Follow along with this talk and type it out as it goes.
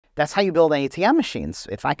That's how you build ATM machines.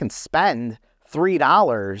 If I can spend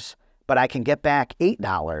 $3, but I can get back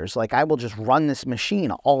 $8, like I will just run this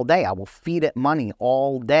machine all day. I will feed it money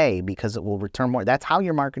all day because it will return more. That's how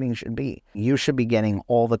your marketing should be. You should be getting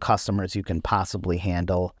all the customers you can possibly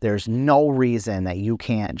handle. There's no reason that you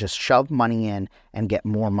can't just shove money in and get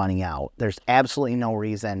more money out. There's absolutely no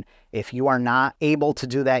reason. If you are not able to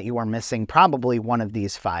do that, you are missing probably one of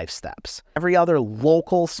these 5 steps. Every other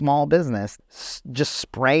local small business just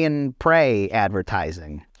spray and pray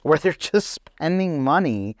advertising, where they're just spending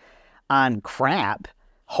money on crap,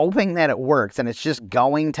 hoping that it works, and it's just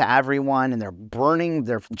going to everyone, and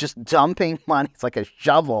they're just dumping money. It's like a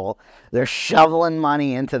shovel. They're shoveling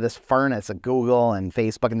money into this furnace of Google and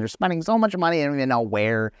Facebook, and they're spending so much money, they don't even know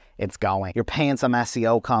where it's going. You're paying some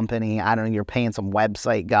SEO company, I don't know, you're paying some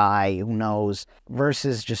website guy, who knows,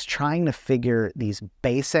 versus just trying to figure these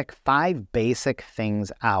 5 basic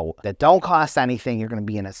things out that don't cost anything. You're going to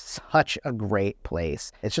be in such a great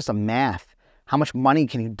place. It's just a math. How much money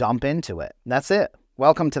can you dump into it? That's it.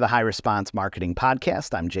 Welcome to the High Response Marketing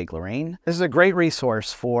Podcast. I'm Jake Lorraine. This is a great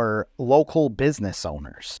resource for local business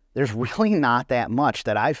owners. There's really not that much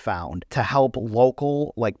that I've found to help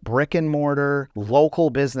local, like brick and mortar, local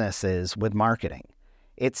businesses with marketing.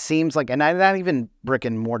 It seems like, and not even brick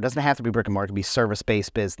and mortar, doesn't have to be brick and mortar, it could be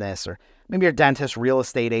service-based business, or maybe you're a dentist, real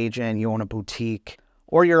estate agent, you own a boutique,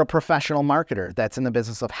 or you're a professional marketer that's in the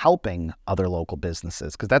business of helping other local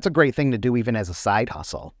businesses, because that's a great thing to do even as a side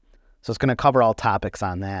hustle. So it's going to cover all topics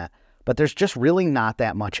on that. But there's just really not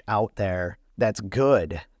that much out there that's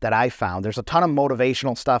good that I found. There's a ton of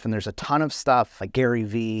motivational stuff, and there's a ton of stuff like Gary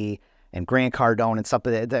Vee and Grant Cardone and stuff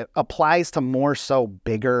that applies to more so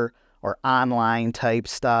bigger or online type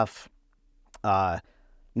stuff. Not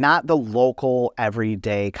the local,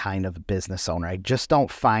 everyday kind of business owner. I just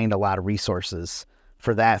don't find a lot of resources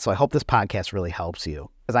for that. So I hope this podcast really helps you.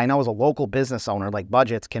 Because I know as a local business owner, like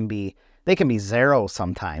budgets can be zero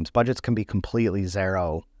sometimes. Budgets can be completely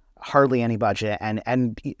zero, hardly any budget.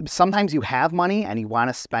 And sometimes you have money and you want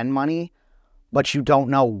to spend money, but you don't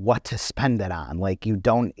know what to spend it on. Like you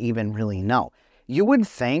don't even really know. You would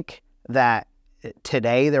think that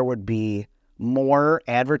today there would be more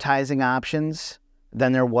advertising options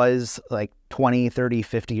than there was like 20, 30,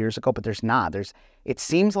 50 years ago, but there's not. It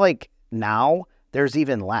seems like now there's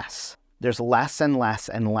even less. There's less and less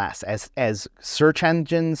and less as search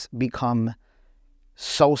engines become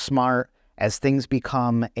so smart, as things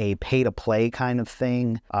become a pay-to-play kind of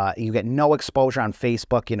thing. You get no exposure on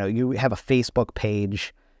Facebook. You know, you have a Facebook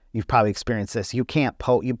page. You've probably experienced this. You can't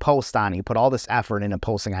you post on it. You put all this effort into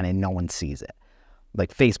posting on it and no one sees it.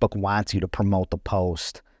 Like Facebook wants you to promote the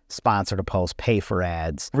post, sponsor the post, pay for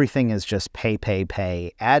ads. Everything is just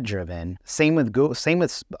pay, ad driven. Same with Google, same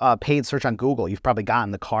with paid search on Google. You've probably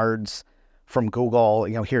gotten the cards from Google,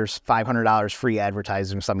 you know, here's $500 free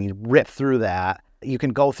advertising or something. You rip through that. You can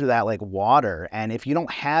go through that like water. And if you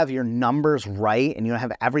don't have your numbers right and you don't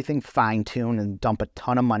have everything fine tuned and dump a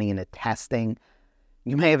ton of money into testing,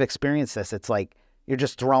 you may have experienced this. It's like you're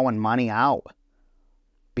just throwing money out.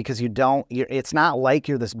 Because it's not like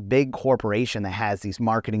you're this big corporation that has these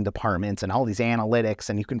marketing departments and all these analytics,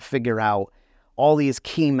 and you can figure out all these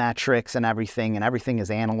key metrics and everything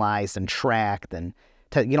is analyzed and tracked. And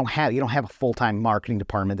you don't have a full-time marketing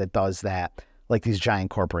department that does that like these giant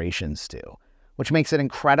corporations do, which makes it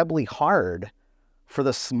incredibly hard for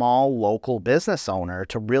the small local business owner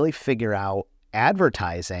to really figure out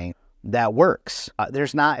advertising that works.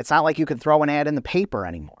 It's not like you can throw an ad in the paper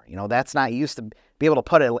anymore. You know, that's not, you used to be able to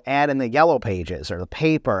put an ad in the yellow pages or the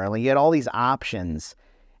paper, and you had all these options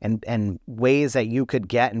and ways that you could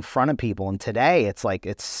get in front of people. And today it's like,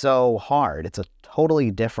 it's so hard. It's a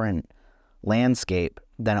totally different landscape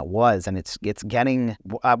than it was. And it's getting,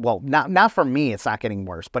 well, not for me, it's not getting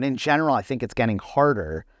worse, but in general, I think it's getting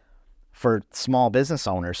harder for small business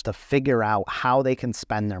owners to figure out how they can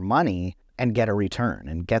spend their money and get a return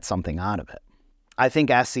and get something out of it. I think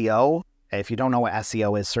SEO, if you don't know what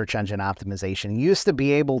SEO is, search engine optimization, you used to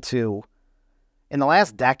be able to, in the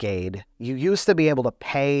last decade, you used to be able to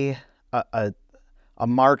pay a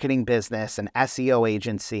marketing business, an SEO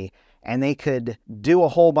agency, and they could do a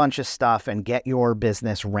whole bunch of stuff and get your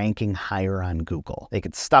business ranking higher on Google. They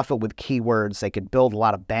could stuff it with keywords. They could build a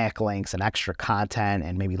lot of backlinks and extra content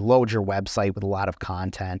and maybe load your website with a lot of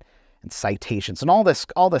content and citations and all this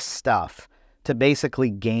stuff to basically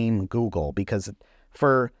game Google. Because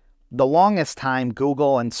for the longest time,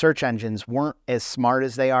 Google and search engines weren't as smart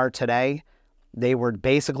as they are today. They were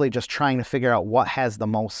basically just trying to figure out what has the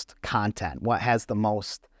most content, what has the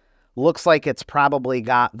most, looks like it's probably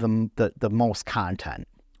got the most content,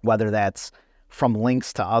 whether that's from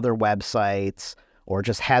links to other websites or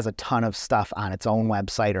just has a ton of stuff on its own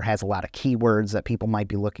website, or has a lot of keywords that people might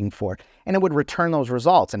be looking for, and it would return those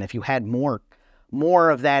results. And if you had more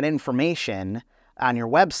of that information on your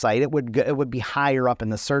website, it would be higher up in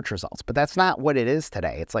the search results. But that's not what it is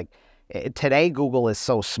today. It's like today Google is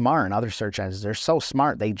so smart, and other search engines, they're so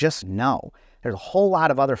smart, they just know. There's a whole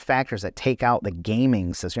lot of other factors that take out the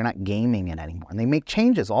gaming system. You're not gaming it anymore. And they make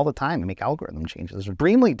changes all the time. They make algorithm changes. It's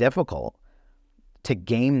extremely difficult to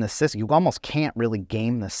game the system. You almost can't really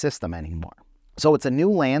game the system anymore. So it's a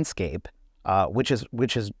new landscape, which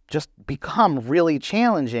has just become really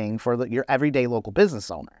challenging for your everyday local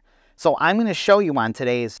business owner. So I'm going to show you on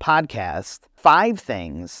today's podcast 5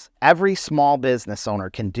 things every small business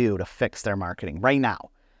owner can do to fix their marketing right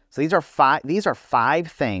now. So these are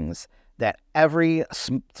five things that every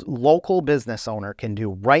local business owner can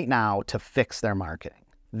do right now to fix their marketing.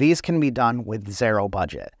 These can be done with zero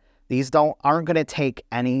budget. These aren't going to take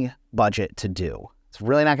any budget to do. It's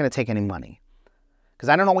really not going to take any money, because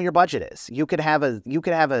I don't know what your budget is. You could have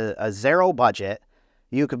a zero budget.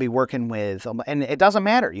 You could be working with, and it doesn't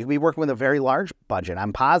matter. You could be working with a very large budget.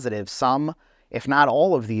 I'm positive some, if not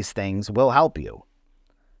all of these things will help you,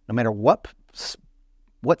 no matter what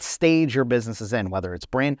stage your business is in, whether it's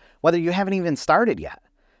whether you haven't even started yet.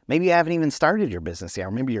 Maybe you haven't even started your business yet,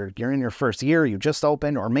 or maybe you're in your first year, you just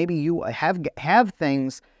opened, or maybe you have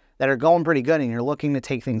things that are going pretty good and you're looking to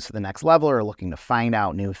take things to the next level, or looking to find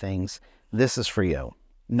out new things. This is for you.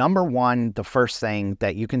 Number one, the first thing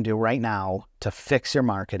that you can do right now to fix your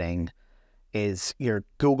marketing is your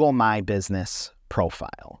Google My Business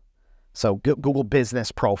profile. So Google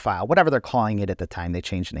Business Profile, whatever they're calling it at the time, they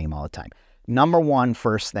change the name all the time. Number one,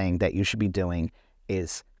 first thing that you should be doing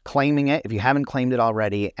is claiming it, if you haven't claimed it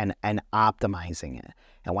already, and optimizing it.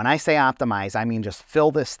 And when I say optimize, I mean just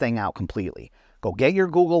fill this thing out completely. Go get your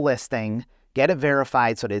Google listing, get it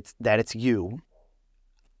verified so that it's you.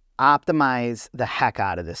 Optimize the heck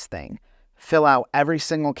out of this thing. Fill out every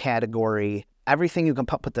single category, everything you can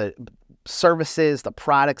put the services, the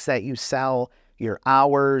products that you sell, your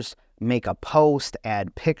hours, make a post,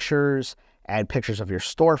 add pictures of your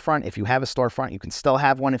storefront. If you have a storefront, you can still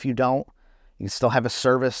have one. If you don't, you can still have a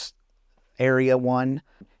service area one,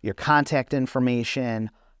 your contact information,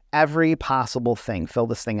 every possible thing. Fill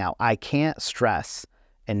this thing out. I can't stress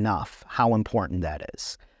enough how important that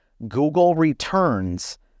is. Google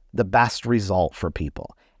returns the best result for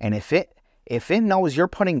people. And if it knows you're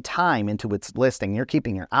putting time into its listing, you're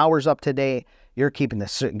keeping your hours up to date, you're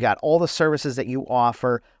got all the services that you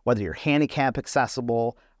offer, whether you're handicap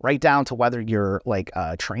accessible, right down to whether you're like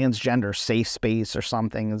a transgender safe space or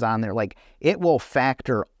something is on there, like it will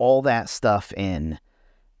factor all that stuff in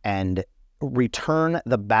and return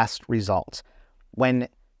the best results. When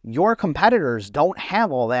your competitors don't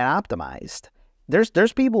have all that optimized,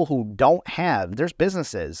 there's people who don't have, there's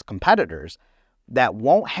businesses, competitors that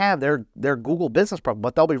won't have their Google business profile,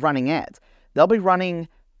 but they'll be running ads. They'll be running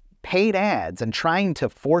paid ads and trying to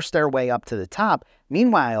force their way up to the top.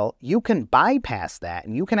 Meanwhile, you can bypass that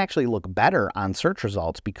and you can actually look better on search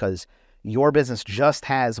results because your business just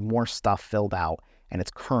has more stuff filled out and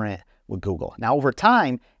it's current with Google. Now, over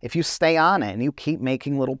time, if you stay on it and you keep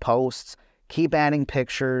making little posts, keep adding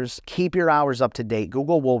pictures, keep your hours up to date,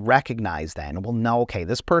 Google will recognize that and will know, okay,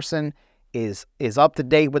 this person is up to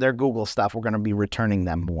date with their Google stuff. We're going to be returning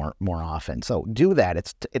them more often. So do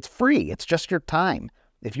that. It's free. It's just your time.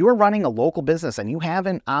 If you are running a local business and you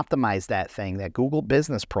haven't optimized that thing, that Google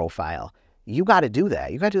business profile, you got to do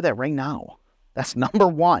that. You got to do that right now. That's number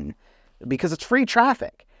one, because it's free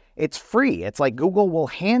traffic. It's free. It's like Google will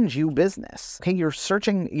hand you business. Okay, you're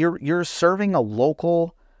serving a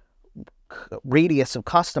local radius of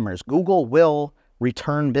customers. Google will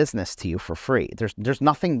return business to you for free. There's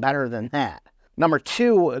nothing better than that. Number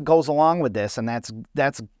two goes along with this, and that's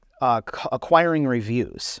acquiring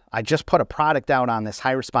reviews. I just put a product out on this,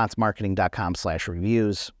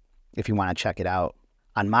 highresponsemarketing.com/reviews, if you want to check it out,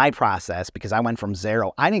 on my process, because I went from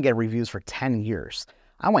zero. I didn't get reviews for 10 years.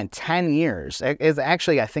 I went 10 years. It's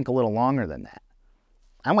actually, I think, a little longer than that.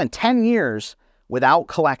 I went 10 years without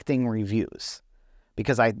collecting reviews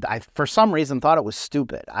because I for some reason thought it was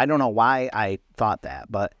stupid. I don't know why I thought that,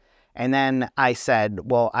 and then I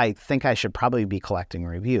said, well, I think I should probably be collecting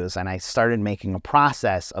reviews. And I started making a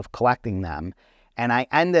process of collecting them. And I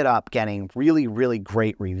ended up getting really, really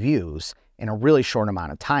great reviews in a really short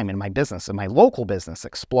amount of time. And my business, and my local business,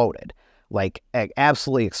 exploded. Like,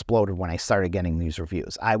 absolutely exploded when I started getting these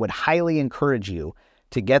reviews. I would highly encourage you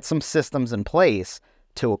to get some systems in place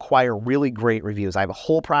to acquire really great reviews. I have a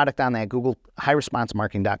whole product on that, Google,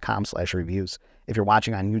 highresponsemarketing.com/reviews. If you're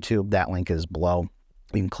watching on YouTube, that link is below.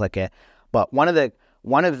 You can click it. But one of the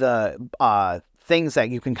things that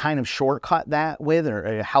you can kind of shortcut that with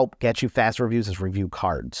or help get you fast reviews is review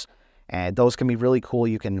cards. And those can be really cool.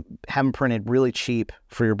 You can have them printed really cheap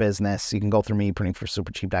for your business. You can go through me,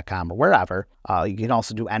 printingforsupercheap.com or wherever. You can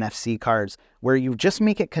also do NFC cards where you just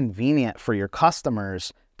make it convenient for your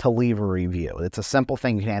customers to leave a review. It's a simple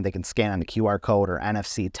thing you can have. They can scan on the QR code or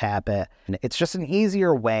NFC tap it. And it's just an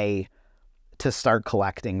easier way to start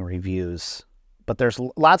collecting reviews. But there's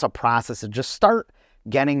lots of processes. Just start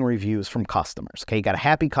getting reviews from customers. Okay, you got a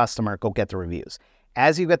happy customer, go get the reviews.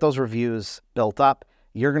 As you get those reviews built up,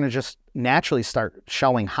 you're going to just naturally start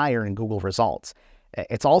showing higher in Google results.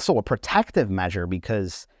 It's also a protective measure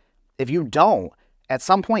because if you don't, at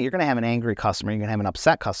some point you're going to have an angry customer, you're going to have an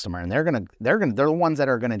upset customer, and they're the ones that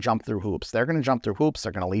are going to jump through hoops. They're going to jump through hoops.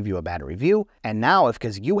 They're going to leave you a bad review. And now,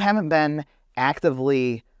 because you haven't been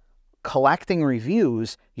actively collecting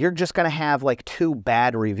reviews, you're just going to have like 2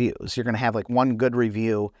 bad reviews. You're going to have like 1 good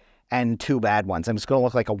review and 2 bad ones. And it's going to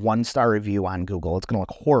look like a 1-star review on Google. It's going to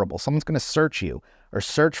look horrible. Someone's going to search you or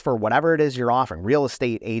search for whatever it is you're offering, real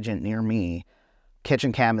estate agent near me,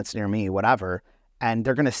 kitchen cabinets near me, whatever. And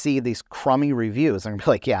they're going to see these crummy reviews. They're going to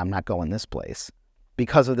be like, yeah, I'm not going this place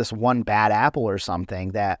because of this one bad apple or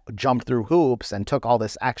something that jumped through hoops and took all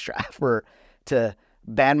this extra effort to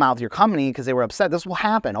badmouth your company because they were upset. This will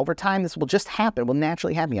happen. Over time, this will just happen. It will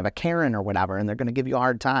naturally happen. You have a Karen or whatever, and they're going to give you a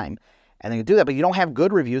hard time. And they can do that, but you don't have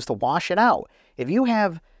good reviews to wash it out. If you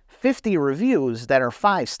have 50 reviews that are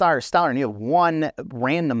 5-star, and you have 1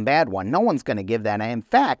 random bad one, no one's going to give that. And in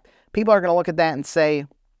fact, people are going to look at that and say,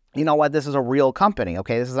 you know what, this is a real company,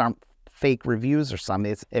 okay? This aren't fake reviews or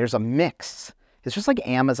something. There's a mix. It's just like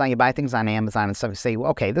Amazon. You buy things on Amazon and stuff. You say,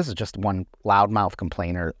 well, okay, this is just one loudmouth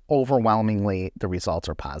complainer. Overwhelmingly, the results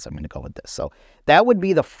are positive. I'm going to go with this. So that would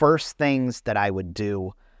be the first things that I would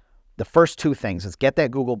do. The first 2 things is get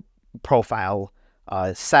that Google profile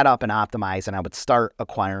set up and optimized, and I would start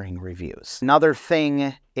acquiring reviews. Another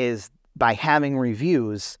thing is by having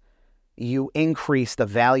reviews, you increase the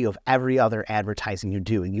value of every other advertising you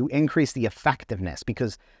do. You increase the effectiveness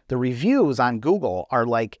because the reviews on Google are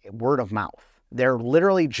like word of mouth. They're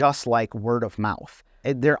literally just like word of mouth.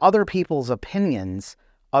 They're other people's opinions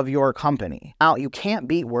of your company. Now, you can't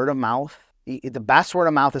beat word of mouth. The best word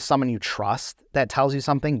of mouth is someone you trust that tells you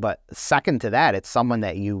something, but second to that, it's someone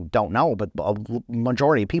that you don't know, but a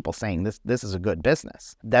majority of people saying this is a good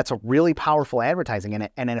business. That's a really powerful advertising,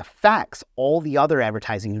 and it affects all the other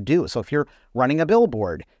advertising you do. So if you're running a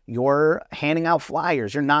billboard, you're handing out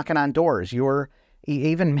flyers, you're knocking on doors, you're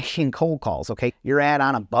even making cold calls, okay? You're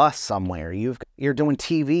on a bus somewhere, you're doing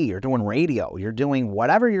TV, you're doing radio, you're doing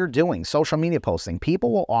whatever you're doing, social media posting,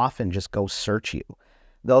 people will often just go search you.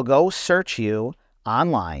 They'll go search you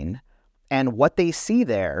online, and what they see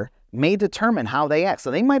there may determine how they act.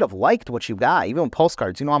 So they might have liked what you got, even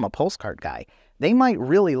postcards. You know, I'm a postcard guy. They might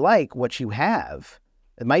really like what you have.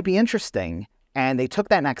 It might be interesting, and they took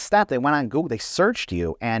that next step. They went on Google, they searched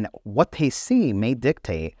you, and what they see may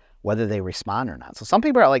dictate whether they respond or not. So some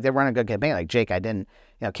people are like, they run a good campaign, like, Jake, can't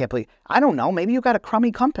believe, I don't know, maybe you got a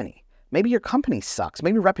crummy company. Maybe your company sucks.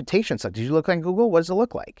 Maybe your reputation sucks. Did you look on Google? What does it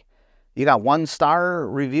look like? You got 1-star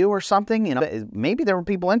review or something, maybe there were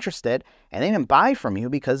people interested and they didn't buy from you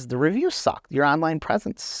because the review sucked. Your online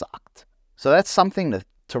presence sucked. So that's something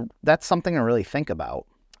to really think about.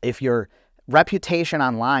 If your reputation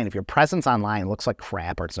online, if your presence online looks like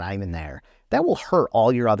crap or it's not even there, that will hurt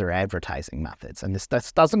all your other advertising methods. And this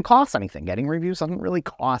doesn't cost anything. Getting reviews doesn't really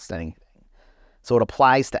cost anything. So it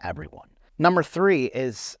applies to everyone. Number 3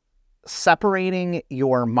 is separating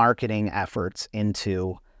your marketing efforts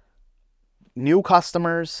into new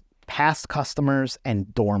customers, past customers,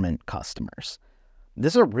 and dormant customers.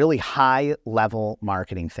 This is a really high-level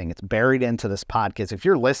marketing thing. It's buried into this podcast. If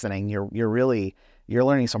you're listening, you're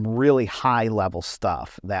learning some really high-level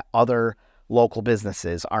stuff that other local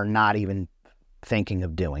businesses are not even thinking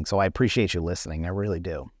of doing. So I appreciate you listening. I really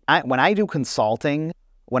do. When I do consulting,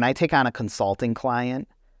 when I take on a consulting client,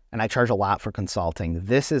 and I charge a lot for consulting,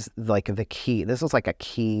 this is like the key. This is like a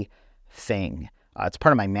key thing. It's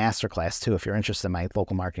part of my masterclass too. If you're interested in my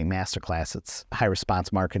local marketing masterclass, it's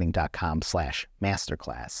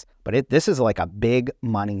highresponsemarketing.com/masterclass. But this is like a big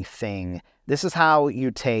money thing. This is how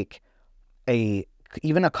you take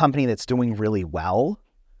even a company that's doing really well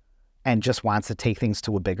and just wants to take things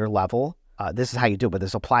to a bigger level. This is how you do it. But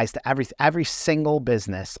this applies to every single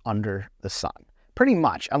business under the sun, pretty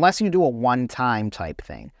much, unless you do a one-time type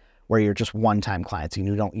thing, where you're just one-time clients and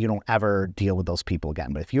you don't ever deal with those people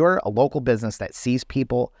again. But if you're a local business that sees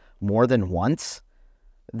people more than once,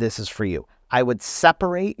 this is for you. I would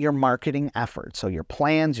separate your marketing efforts, so your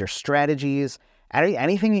plans, your strategies,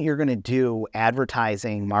 Anything that you're going to do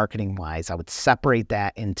advertising, marketing-wise, I would separate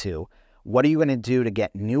that into what are you going to do to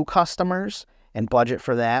get new customers and budget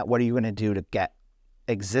for that? What are you going to do to get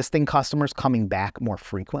existing customers coming back more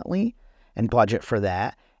frequently and budget for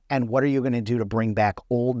that? And what are you going to do to bring back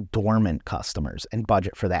old dormant customers and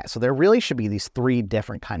budget for that? So there really should be these 3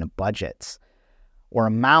 different kind of budgets or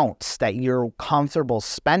amounts that you're comfortable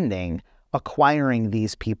spending acquiring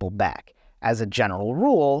these people back. As a general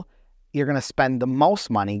rule, you're going to spend the most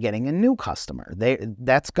money getting a new customer.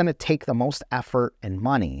 That's going to take the most effort and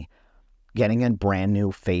money getting a brand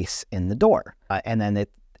new face in the door. And then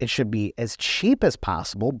it should be as cheap as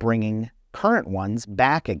possible bringing current ones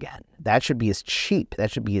back again. That should be as cheap.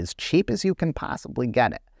 That should be as cheap as you can possibly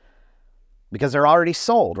get it. Because they're already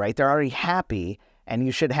sold, right? They're already happy. And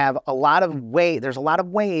you should have there's a lot of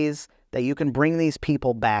ways that you can bring these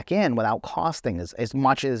people back in without costing as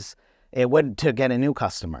much as it would to get a new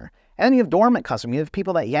customer. And then you have dormant customers. You have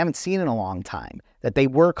people that you haven't seen in a long time, that they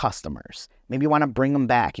were customers. Maybe you want to bring them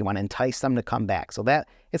back. You want to entice them to come back. So that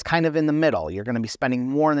it's kind of in the middle. You're going to be spending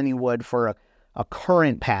more than you would for a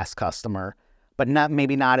current past customer, but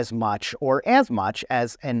maybe not as much or as much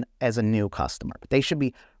as a new customer. But they should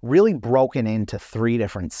be really broken into 3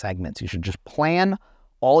 different segments. You should just plan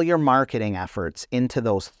all your marketing efforts into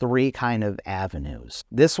those 3 kind of avenues.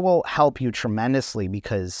 This will help you tremendously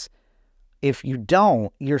because if you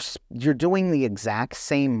don't, you're doing the exact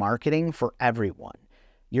same marketing for everyone.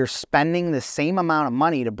 You're spending the same amount of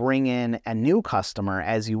money to bring in a new customer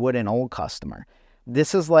as you would an old customer.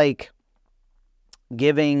 This is like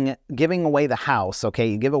giving away the house. Okay,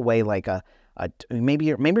 you give away like maybe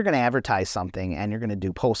you're going to advertise something and you're going to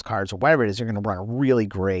do postcards or whatever it is. You're going to run a really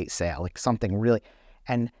great sale, like something really,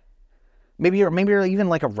 and maybe you're even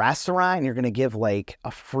like a restaurant and you're going to give like a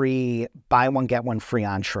free buy one, get one free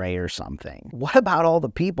entree or something. What about all the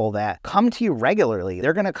people that come to you regularly?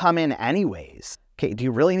 They're going to come in anyways. Okay, do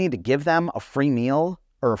you really need to give them a free meal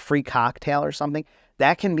or a free cocktail or something?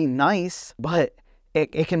 That can be nice, but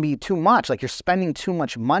it can be too much. Like you're spending too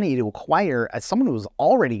much money to acquire someone who's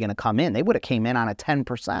already going to come in. They would have came in on a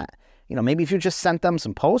 10%. You know, maybe if you just sent them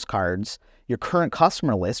some postcards, your current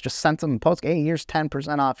customer list, just sent them a post, hey, here's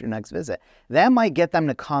 10% off your next visit. That might get them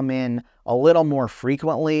to come in a little more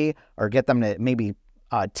frequently or get them to maybe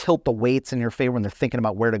tilt the weights in your favor when they're thinking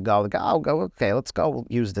about where to go. They go, okay, let's go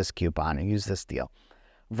use this coupon and use this deal.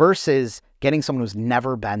 Versus getting someone who's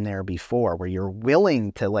never been there before, where you're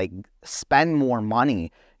willing to like spend more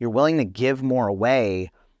money, you're willing to give more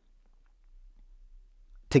away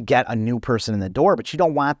to get a new person in the door, but you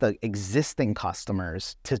don't want the existing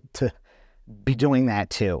customers to be doing that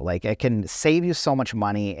too. Like it can save you so much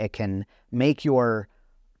money. It can make your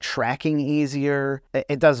tracking easier.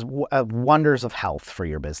 It does wonders of health for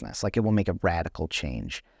your business. Like it will make a radical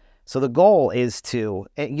change. So the goal is you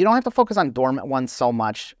don't have to focus on dormant ones so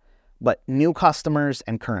much, but new customers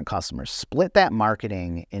and current customers. Split that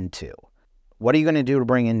marketing into what are you going to do to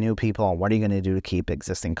bring in new people and what are you going to do to keep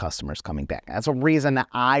existing customers coming back. That's a reason that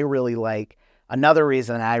I really like, another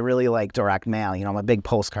reason I really like direct mail. You know, I'm a big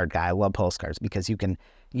postcard guy. I love postcards because you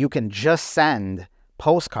can just send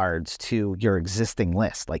postcards to your existing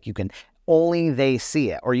list. Like you can, only they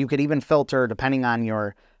see it, or you could even filter depending on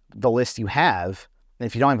the list you have. And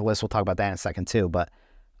if you don't have a list, we'll talk about that in a second too, but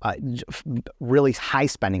really high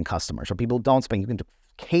spending customers or people who don't spend, you can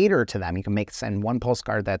cater to them. You can send one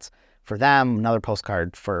postcard that's for them, another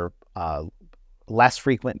postcard for less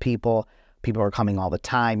frequent people who are coming all the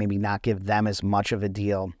time, maybe not give them as much of a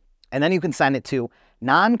deal. And then you can send it to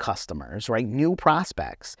non-customers, right? New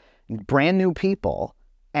prospects, brand new people,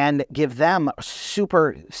 and give them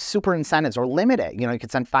super incentives or limit it. You know, you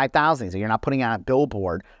could send 5,000, so you're not putting it on a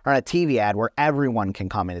billboard or on a TV ad where everyone can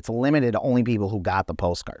come in. It's limited to only people who got the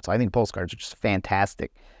postcard. So I think postcards are just a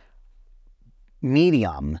fantastic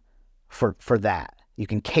medium for that. You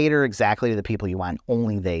can cater exactly to the people you want,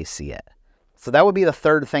 only they see it. So that would be the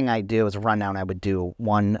third thing I do as a rundown. I would do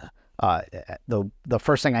the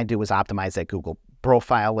first thing I do was optimize that Google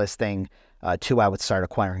profile listing. 2, I would start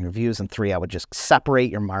acquiring reviews. And 3, I would just separate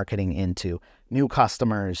your marketing into new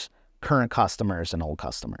customers, current customers, and old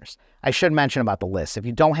customers. I should mention about the list. If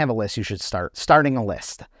you don't have a list, you should start starting a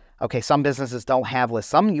list. Okay, some businesses don't have lists.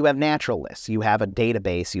 Some you have natural lists. You have a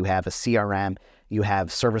database, you have a CRM, you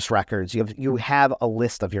have service records, you have a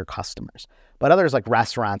list of your customers. But others like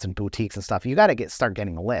restaurants and boutiques and stuff, you got to start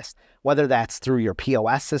getting a list. Whether that's through your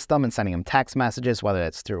POS system and sending them text messages, whether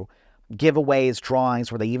it's through giveaways,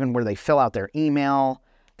 drawings, where they fill out their email,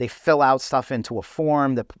 they fill out stuff into a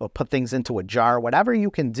form, they put things into a jar, whatever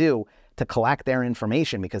you can do to collect their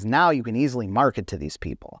information, because now you can easily market to these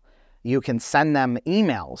people. You can send them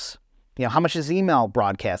emails You know, how much is email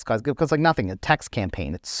broadcast cost? Because like nothing, a text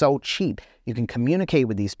campaign, it's so cheap. You can communicate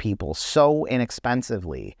with these people so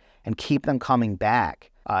inexpensively and keep them coming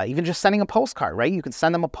back. Even just sending a postcard, right? You can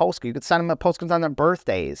send them a postcard. You can send them a postcard on their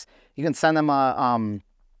birthdays. You can send them a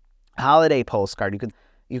holiday postcard.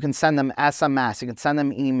 You can send them SMS. You can send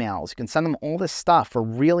them emails. You can send them all this stuff for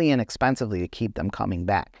really inexpensively to keep them coming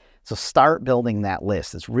back. So start building that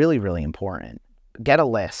list. It's really, really important. Get a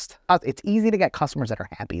list. It's easy to get customers that are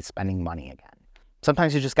happy spending money again.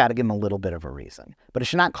 Sometimes you just got to give them a little bit of a reason, but it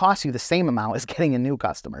should not cost you the same amount as getting a new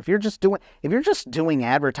customer. If you're just doing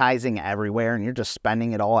advertising everywhere and you're just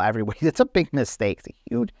spending it all everywhere, it's a big mistake.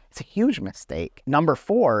 It's a huge mistake. Number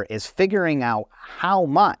 4 is figuring out how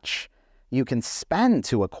much you can spend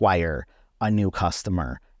to acquire a new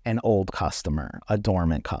customer, an old customer, a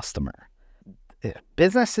dormant customer. Local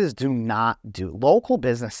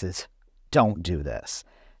businesses don't do this.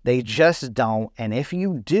 They just don't. And if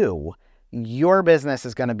you do, your business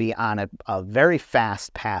is going to be on a very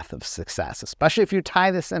fast path of success, especially if you tie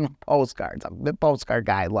this in with postcards. I'm a big postcard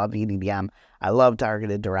guy. I love EDM. I love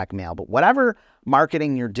targeted direct mail. But whatever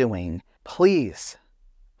marketing you're doing, please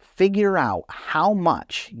figure out how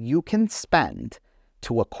much you can spend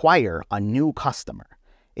to acquire a new customer.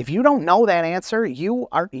 If you don't know that answer, you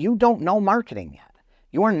don't know marketing yet.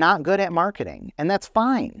 You are not good at marketing, and that's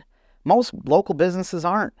fine. Most local businesses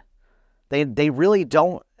aren't. They really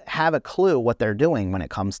don't have a clue what they're doing when it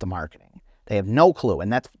comes to marketing. They have no clue,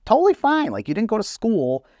 and that's totally fine. Like, you didn't go to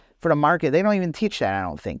school for the market. They don't even teach that, I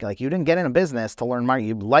don't think. Like, you didn't get into business to learn marketing.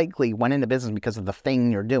 You likely went into business because of the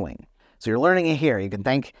thing you're doing. So you're learning it here. You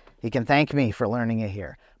can thank me for learning it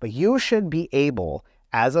here. But you should be able,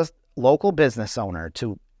 as a local business owner,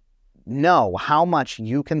 to know how much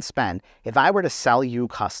you can spend. If I were to sell you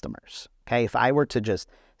customers, okay, if I were to just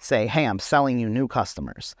say, hey, I'm selling you new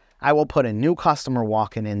customers, I will put a new customer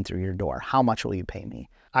walking in through your door. How much will you pay me?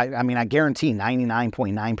 I mean, I guarantee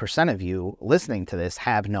 99.9% of you listening to this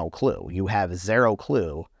have no clue. You have zero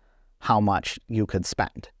clue how much you could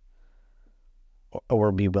spend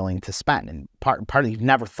or be willing to spend. And part of you've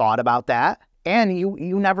never thought about that, and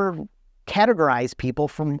you never categorize people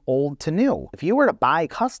from old to new. If you were to buy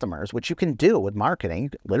customers, which you can do with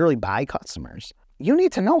marketing, literally buy customers, you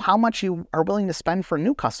need to know how much you are willing to spend for a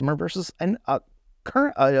new customer versus a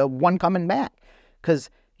current one coming back, because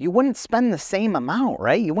you wouldn't spend the same amount,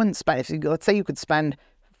 right? You wouldn't spend, let's say you could spend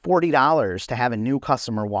 $40 to have a new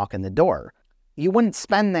customer walk in the door. You wouldn't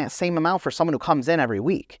spend that same amount for someone who comes in every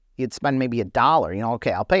week. You'd spend maybe $1. You know,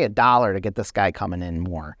 okay, I'll pay $1 to get this guy coming in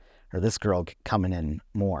more, or this girl coming in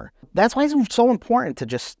more. That's why it's so important to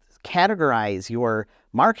just categorize your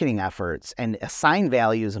marketing efforts and assign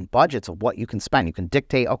values and budgets of what you can spend. You can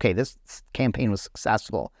dictate, okay, this campaign was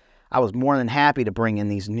successful. I was more than happy to bring in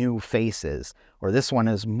these new faces, or this one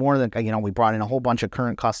is more than, you know, we brought in a whole bunch of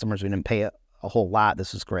current customers. We didn't pay a whole lot.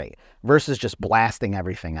 This is great. Versus just blasting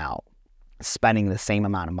everything out, spending the same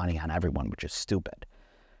amount of money on everyone, which is stupid.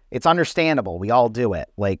 It's understandable. We all do it.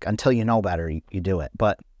 Like, until you know better, you do it.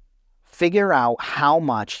 But figure out how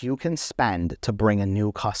much you can spend to bring a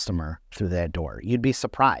new customer through that door. You'd be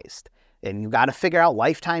surprised. And you got to figure out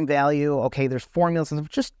lifetime value. Okay, there's formulas. And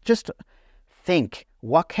just think,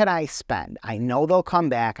 what can I spend? I know they'll come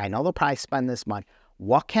back. I know they'll probably spend this much.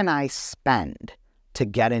 What can I spend to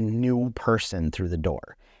get a new person through the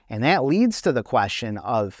door? And that leads to the question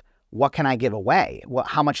of, what can I give away?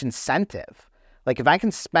 How much incentive? Like, if I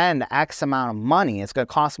can spend X amount of money, it's going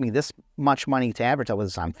to cost me this much money to advertise, whether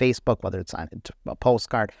it's on Facebook, whether it's on a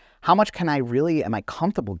postcard. How much am I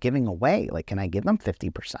comfortable giving away? Like, can I give them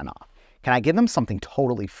 50% off? Can I give them something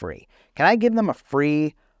totally free? Can I give them a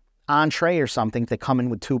free entree or something if they come in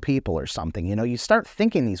with 2 people or something? You know, you start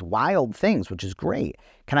thinking these wild things, which is great.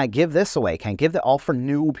 Can I give this away? Can I give that all for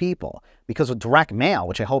new people? Because with direct mail,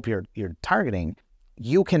 which I hope you're targeting,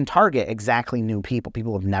 you can target exactly new people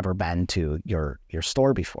who have never been to your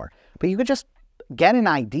store before. But you could just get an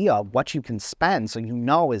idea of what you can spend so you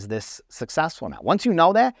know, is this successful now? Once you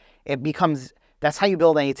know that, that's how you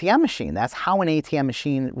build an ATM machine. That's how an ATM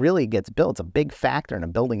machine really gets built. It's a big factor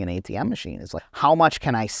in building an ATM machine. It's like, how much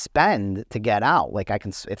can I spend to get out? Like,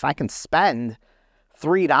 if I can spend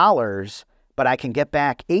 $3, but I can get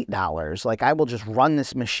back $8, like, I will just run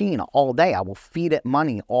this machine all day. I will feed it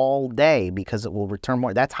money all day because it will return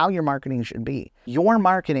more. That's how your marketing should be. Your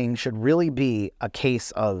marketing should really be a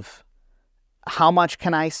case of, how much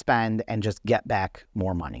can I spend and just get back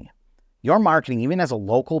more money? Your marketing, even as a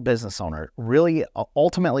local business owner, really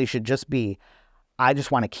ultimately should just be, I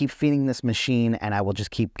just want to keep feeding this machine and I will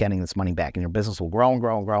just keep getting this money back, and your business will grow and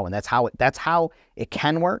grow and grow. And that's how it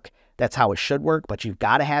can work. That's how it should work, but you've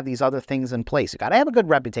got to have these other things in place. You've got to have a good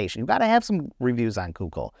reputation. You've got to have some reviews on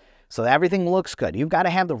Google so that everything looks good. You've got to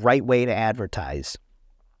have the right way to advertise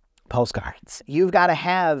postcards. You've got to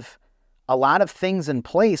have a lot of things in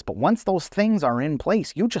place, but once those things are in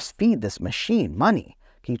place, you just feed this machine money.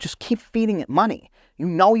 You just keep feeding it money. You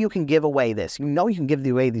know you can give away this. You know you can give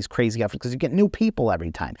away these crazy offers because you get new people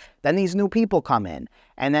every time. Then these new people come in,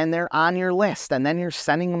 and then they're on your list, and then you're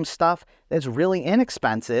sending them stuff that's really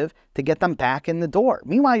inexpensive to get them back in the door.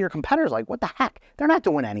 Meanwhile, your competitor's like, what the heck? They're not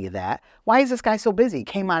doing any of that. Why is this guy so busy? He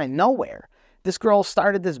came out of nowhere. This girl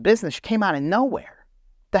started this business. She came out of nowhere.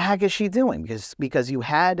 The heck is she doing? Because you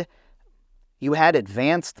had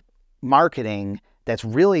advanced marketing that's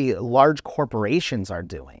really large corporations are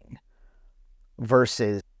doing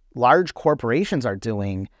versus large corporations are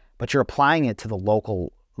doing, but you're applying it to the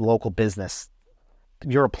local business.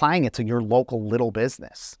 You're applying it to your local little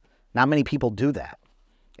business. Not many people do that.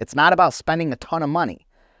 It's not about spending a ton of money.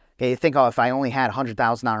 Okay, you think, oh, if I only had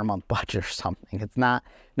 $100,000 a month budget or something. It's not.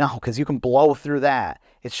 No, because you can blow through that.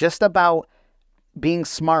 It's just about being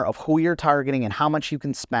smart of who you're targeting and how much you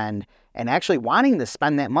can spend and actually wanting to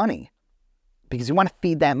spend that money because you want to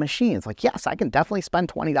feed that machine. It's like, yes, I can definitely spend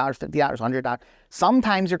 $20, $50, $100.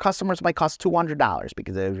 Sometimes your customers might cost $200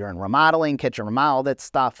 because if you're in remodeling, kitchen remodel, that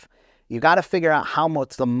stuff, you got to figure out how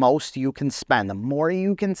much the most you can spend. The more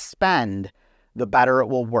you can spend, the better it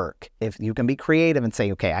will work. If you can be creative and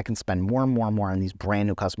say, okay, I can spend more and more and more on these brand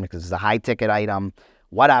new customers because it's a high ticket item,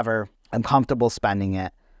 whatever, I'm comfortable spending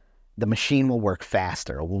it. The machine will work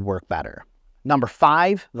faster. It will work better. Number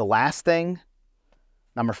five, the last thing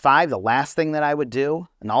that I would do,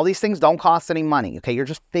 and all these things don't cost any money, okay? You're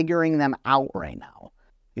just figuring them out right now.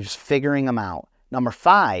 You're just figuring them out. Number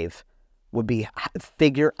five would be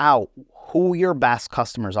figure out who your best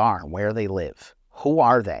customers are and where they live. Who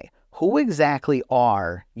are they? Who exactly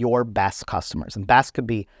are your best customers? And best could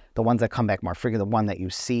be the ones that come back more frequently, the one that you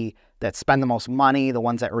see that spend the most money, the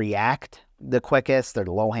ones that react the quickest, they're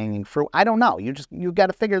the low-hanging fruit. I don't know. You got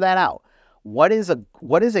to figure that out. What is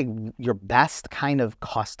your best kind of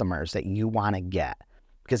customers that you want to get?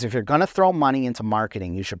 Because if you're going to throw money into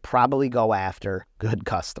marketing, you should probably go after good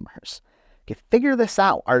customers. Okay, figure this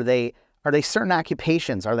out. Are they certain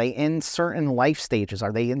occupations? Are they in certain life stages?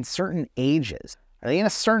 Are they in certain ages? Are they in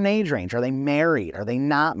a certain age range? Are they married? Are they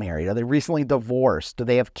not married? Are they recently divorced? Do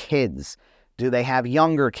they have kids? Do they have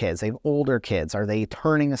younger kids? They have older kids? Are they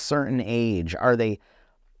turning a certain age? Are they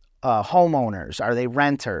homeowners? Are they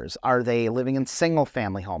renters? Are they living in single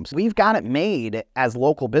family homes? We've got it made as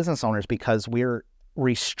local business owners because we're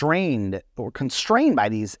restrained or constrained by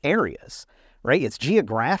these areas, right? It's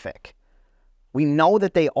geographic. We know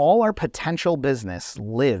that our potential business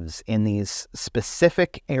lives in these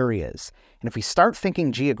specific areas. And if we start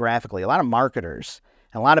thinking geographically, a lot of marketers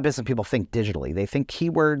and a lot of business people think digitally. They think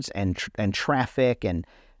keywords and traffic and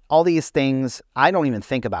all these things. I don't even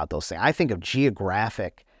think about those things. I think of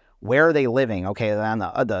geographic. Where are they living? Okay, on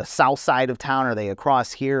the south side of town, are they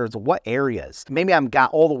across here? What areas? Maybe I've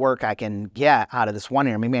got all the work I can get out of this one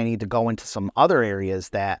area. Maybe I need to go into some other areas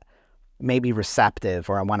that may be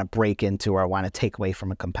receptive or I want to break into or I want to take away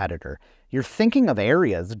from a competitor. You're thinking of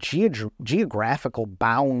areas, geographical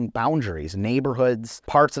boundaries, neighborhoods,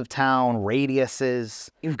 parts of town,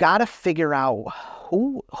 radiuses. You've got to figure out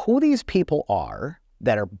who these people are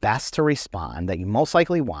that are best to respond, that you most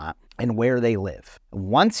likely want, and where they live.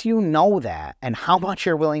 Once you know that and how much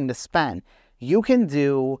you're willing to spend, you can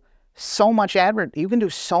do so much advertising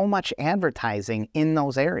in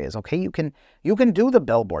those areas. Okay, you can do the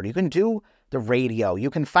billboard, you can do the radio, you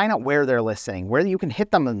can find out where they're listening, where you can hit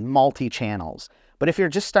them in multi-channels. But if you're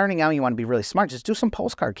just starting out and you want to be really smart, just do some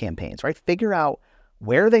postcard campaigns, right? Figure out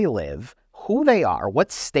where they live, who they are,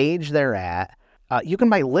 what stage they're at. You can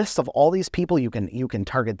buy lists of all these people. You can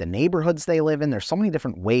target the neighborhoods they live in. There's so many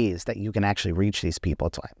different ways that you can actually reach these people.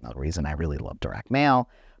 It's another reason I really love direct mail,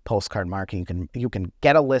 postcard marketing. You can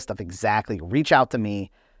get a list of exactly, reach out to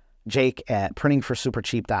me, Jake at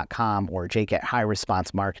printingforsupercheap.com or Jake at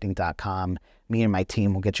highresponsemarketing.com. Me and my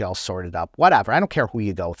team will get you all sorted up. Whatever. I don't care who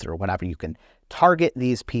you go through. Whatever. You can target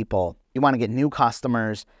these people. You want to get new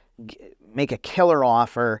customers, make a killer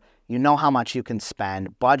offer. You know how much you can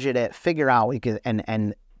spend, budget it, figure out,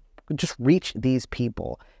 and just reach these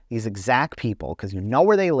people, these exact people, because you know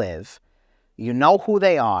where they live, you know who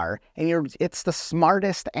they are, and it's the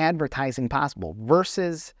smartest advertising possible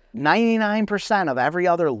versus 99% of every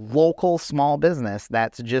other local small business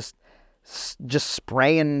that's just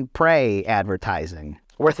spray and pray advertising,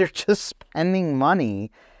 where they're just spending money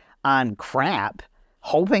on crap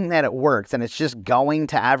hoping that it works, and it's just going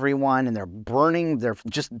to everyone, and they're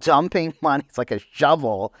just dumping money. It's like a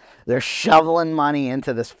shovel. They're shoveling money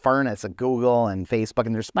into this furnace of Google and Facebook,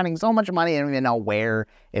 and they're spending so much money, they don't even know where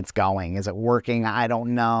it's going. Is it working? I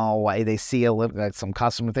don't know. They see some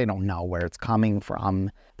customers, they don't know where it's coming from.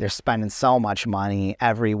 They're spending so much money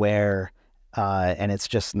everywhere. And it's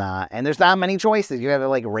just not, and there's not many choices. You have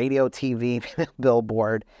like radio, TV,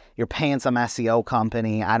 billboard, you're paying some SEO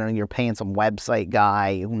company, I don't know, you're paying some website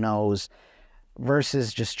guy, who knows,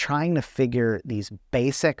 versus just trying to figure these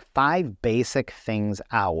 5 basic things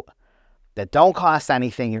out that don't cost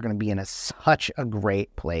anything. You're going to be in such a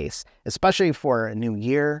great place, especially for a new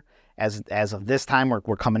year. As of this time,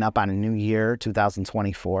 we're coming up on a new year,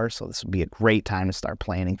 2024. So this would be a great time to start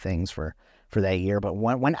planning things for that year. But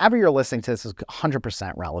whenever you're listening to this, it's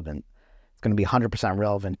 100% relevant. It's going to be 100%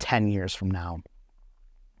 relevant 10 years from now.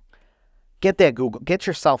 Get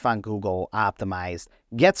yourself on Google optimized,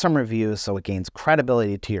 get some reviews so it gains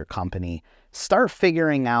credibility to your company. Start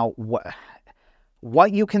figuring out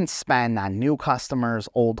what you can spend on new customers,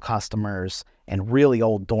 old customers, and really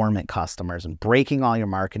old dormant customers, and breaking all your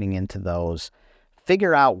marketing into those.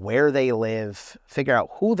 Figure out where they live, figure out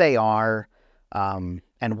who they are, and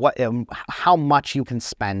how much you can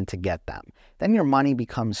spend to get them. Then your money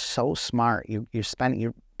becomes so smart.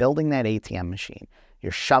 You're building that ATM machine.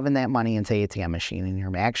 You're shoving that money into ATM machine, and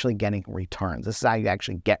you're actually getting returns. This is how you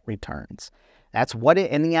actually get returns. That's what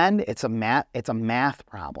in the end, it's a math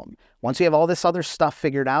problem. Once you have all this other stuff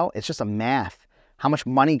figured out, it's just a math. How much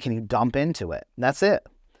money can you dump into it? That's it.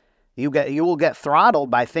 You will get throttled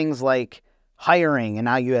by things like hiring, and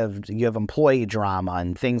now you have employee drama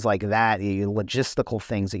and things like that, logistical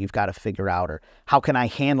things that you've got to figure out, or how can I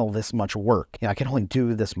handle this much work? I can only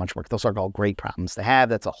do this much work. Those are all great problems to have.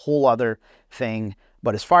 That's a whole other thing.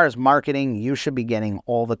 But as far as marketing, you should be getting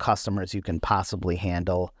all the customers you can possibly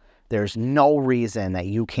handle. There's no reason that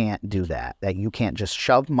you can't do that you can't just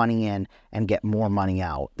shove money in and get more money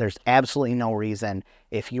out. There's absolutely no reason.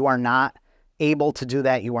 If you are not able to do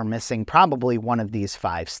that, you are missing probably one of these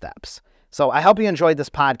 5 steps. So I hope you enjoyed this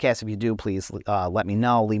podcast. If you do, please let me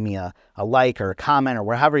know. Leave me a like or a comment, or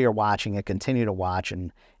wherever you're watching it. Continue to watch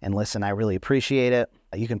and listen. I really appreciate it.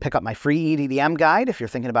 You can pick up my free EDDM guide. If you're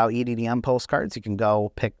thinking about EDDM postcards, you can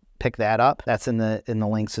go pick that up. That's in the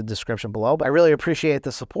links in the description below. But I really appreciate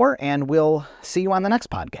the support, and we'll see you on the next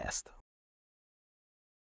podcast.